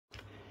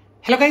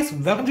Hello guys,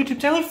 welcome to the YouTube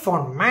channel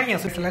for Mania.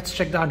 So let's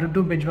check the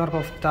AnTuTu benchmark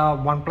of the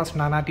OnePlus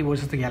 9RT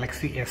versus the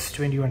Galaxy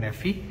S21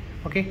 FE.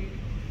 Okay.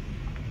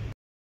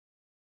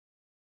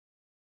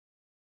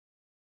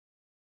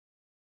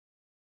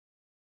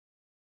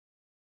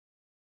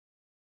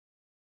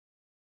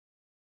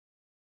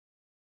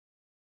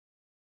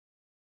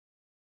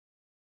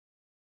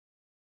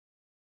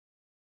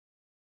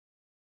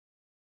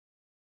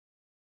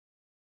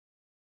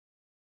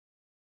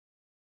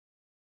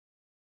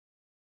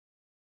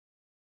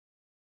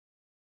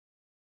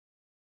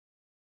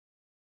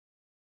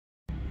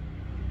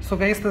 So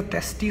guys, the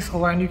test is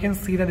over and you can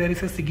see that there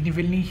is a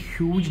significantly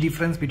huge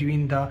difference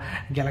between the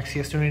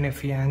Galaxy S21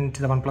 FE and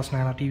the OnePlus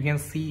 9RT. You can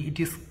see it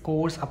is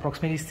scores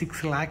approximately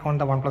 6 lakh on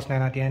the OnePlus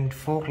 9RT and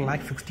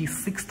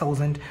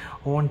 4,66,000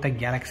 on the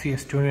Galaxy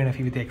S21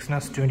 FE with the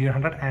Exynos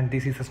 2100, and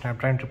this is a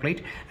Snapdragon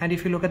triplet. And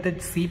if you look at the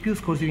CPU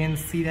scores, you can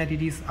see that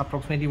it is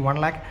approximately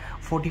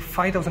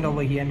 1,45,000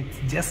 over here, and it's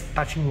just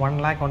touching 1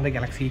 lakh on the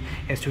Galaxy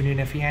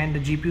S21 FE, and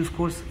the GPU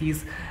scores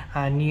is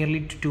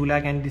nearly 2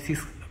 lakh, and this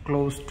is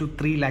close to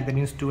 3 lakh, that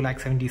means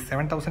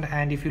 2,77,000.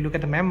 And if you look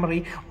at the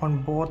memory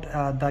on both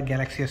the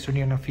Galaxy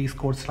S21 FE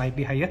scored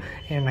slightly higher,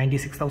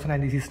 96,000,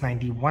 and this is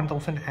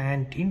 91,000.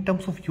 And in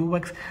terms of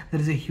UX,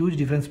 there is a huge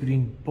difference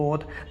between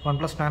both.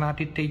 OnePlus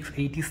 9RT takes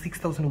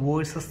 86,000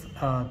 versus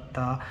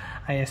the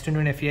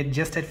S21 FE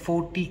just at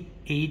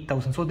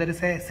 48,000. So there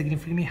is a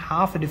significantly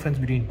half a difference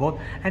between both.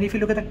 And if you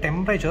look at the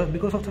temperature,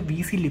 because of the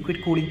VC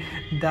liquid cooling,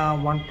 the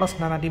OnePlus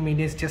 9RT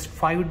maintains just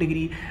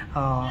 5-degree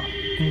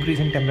increase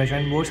in temperature,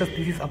 and versus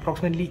this is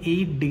approximately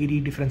 8-degree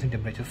difference in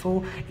temperature.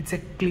 So it's a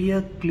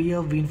clear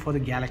win for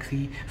the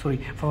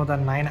for the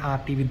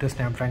 9RT with the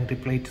Snapdragon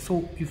triplet.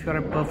 So if you are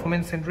a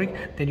performance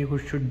centric, then you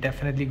should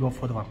definitely go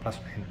for the OnePlus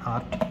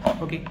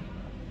 9RT. Okay.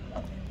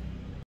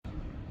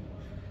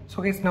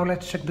 So guys, now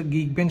let's check the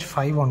Geekbench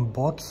 5 on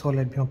both. So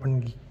let me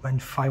open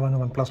Geekbench 5 on the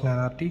OnePlus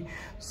 9RT.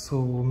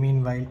 So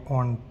meanwhile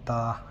on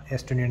the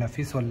S21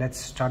 FE, so let's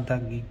start the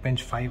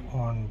Geekbench 5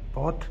 on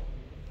both.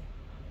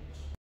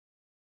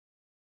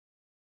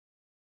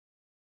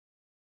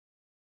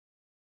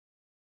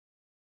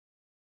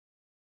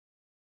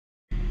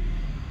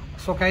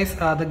 So guys,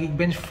 the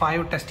Geekbench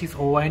 5 test is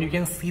over, and you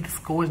can see the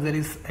scores. There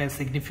is a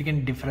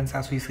significant difference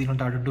as we see on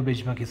the AnTuTu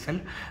benchmark itself.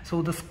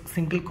 So the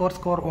single core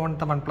score on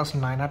the OnePlus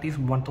 9RT is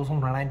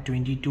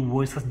 1,122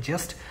 versus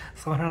just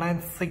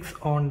 706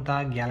 on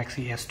the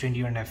Galaxy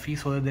S21 FE.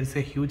 So there is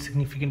a huge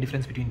significant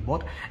difference between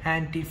both.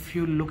 And if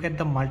you look at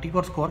the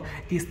multi-core score,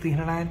 it is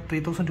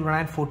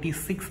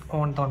 3,246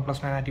 on the OnePlus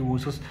 9RT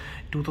versus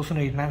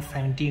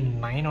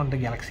 2,879 on the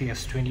Galaxy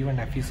S21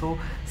 FE. So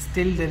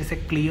still there is a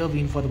clear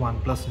win for the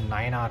OnePlus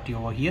 9RT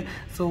over here.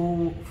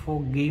 So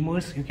for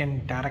gamers, you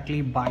can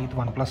directly buy the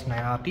OnePlus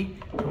 9RT.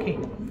 Okay.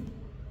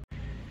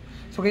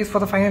 So guys, for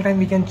the final time,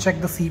 we can check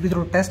the CPU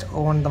through test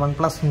on the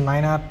OnePlus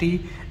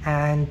 9RT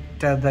and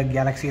the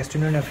Galaxy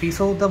S21 FE.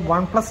 So the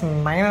OnePlus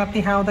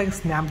 9RT have the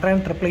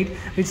Snapdragon triplet,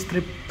 which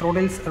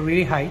throttles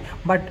really high,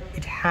 but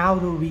it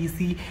have the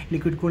VC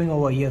liquid cooling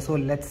over here. So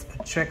let's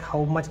check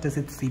how much does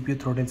its CPU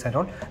throttles at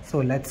all. So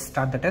let's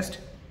start the test.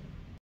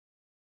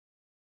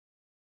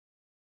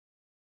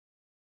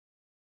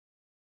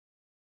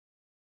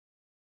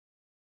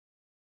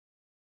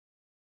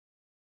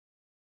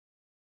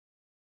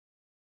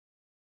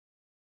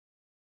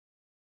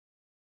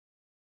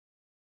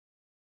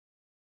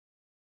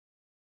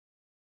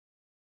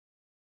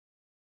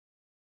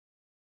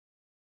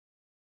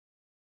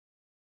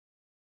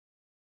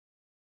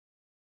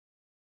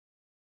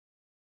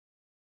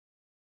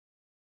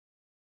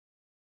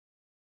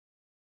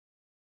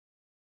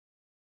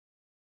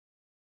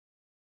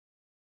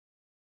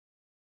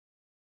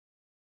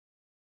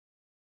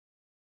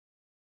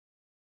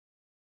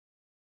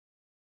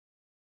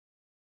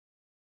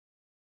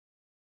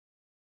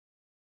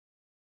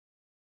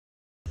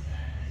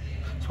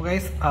 So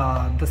guys,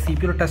 the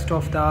CPU test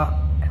of the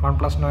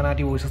OnePlus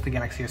 9RT versus the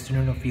Galaxy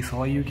S21 FE.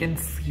 So you can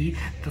see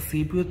the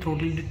CPU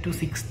throttled to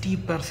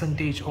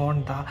 60%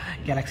 on the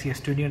Galaxy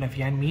S21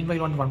 FE, and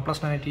meanwhile on the OnePlus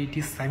 9RT it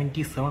is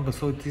 77%.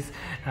 So it is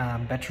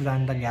better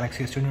than the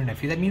Galaxy S21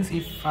 FE. That means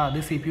if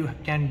this CPU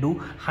can do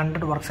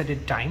 100 works at a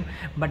time,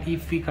 but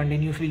if we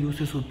continuously use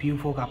the CPU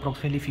for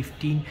approximately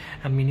 15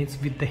 minutes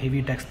with the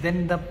heavy text,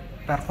 then the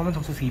performance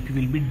of the CPU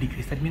will be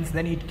decreased. That means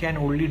then it can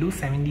only do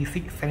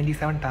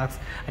 77 tasks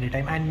at a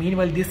time, and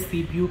meanwhile this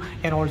CPU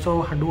can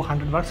also do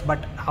 100 works,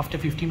 but after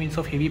 50 minutes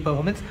of heavy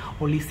performance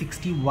only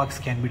 60 works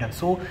can be done.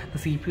 So the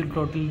CPU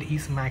throttle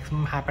is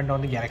maximum happened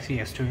on the Galaxy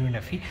S21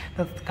 FE.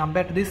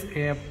 Compared to this,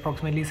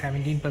 approximately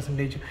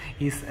 17%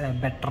 is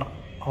better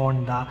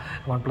on the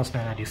OnePlus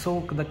 9RT.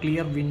 So the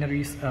clear winner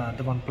is the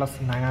OnePlus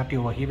 9RT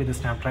over here with the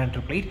Snapdragon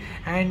triplet.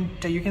 And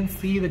you can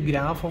see the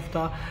graph of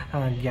the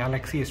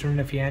Galaxy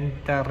S21 FE, and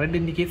the red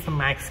indicates the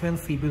maximum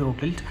CPU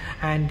throttle,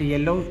 and the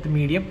yellow the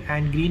medium,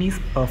 and green is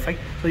perfect.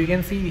 So you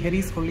can see here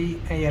is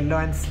only a yellow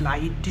and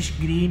slightish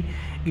greeny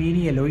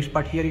yellowish,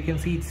 but here you can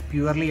see it's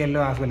purely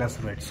yellow as well as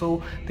red.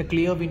 So the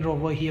clear winner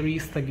over here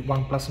is the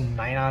OnePlus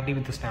 9RT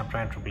with the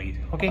Snapdragon triplet.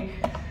 Okay.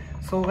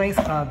 So guys,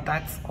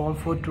 that's all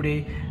for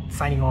today.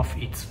 Signing off,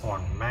 it's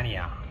on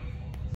Mania.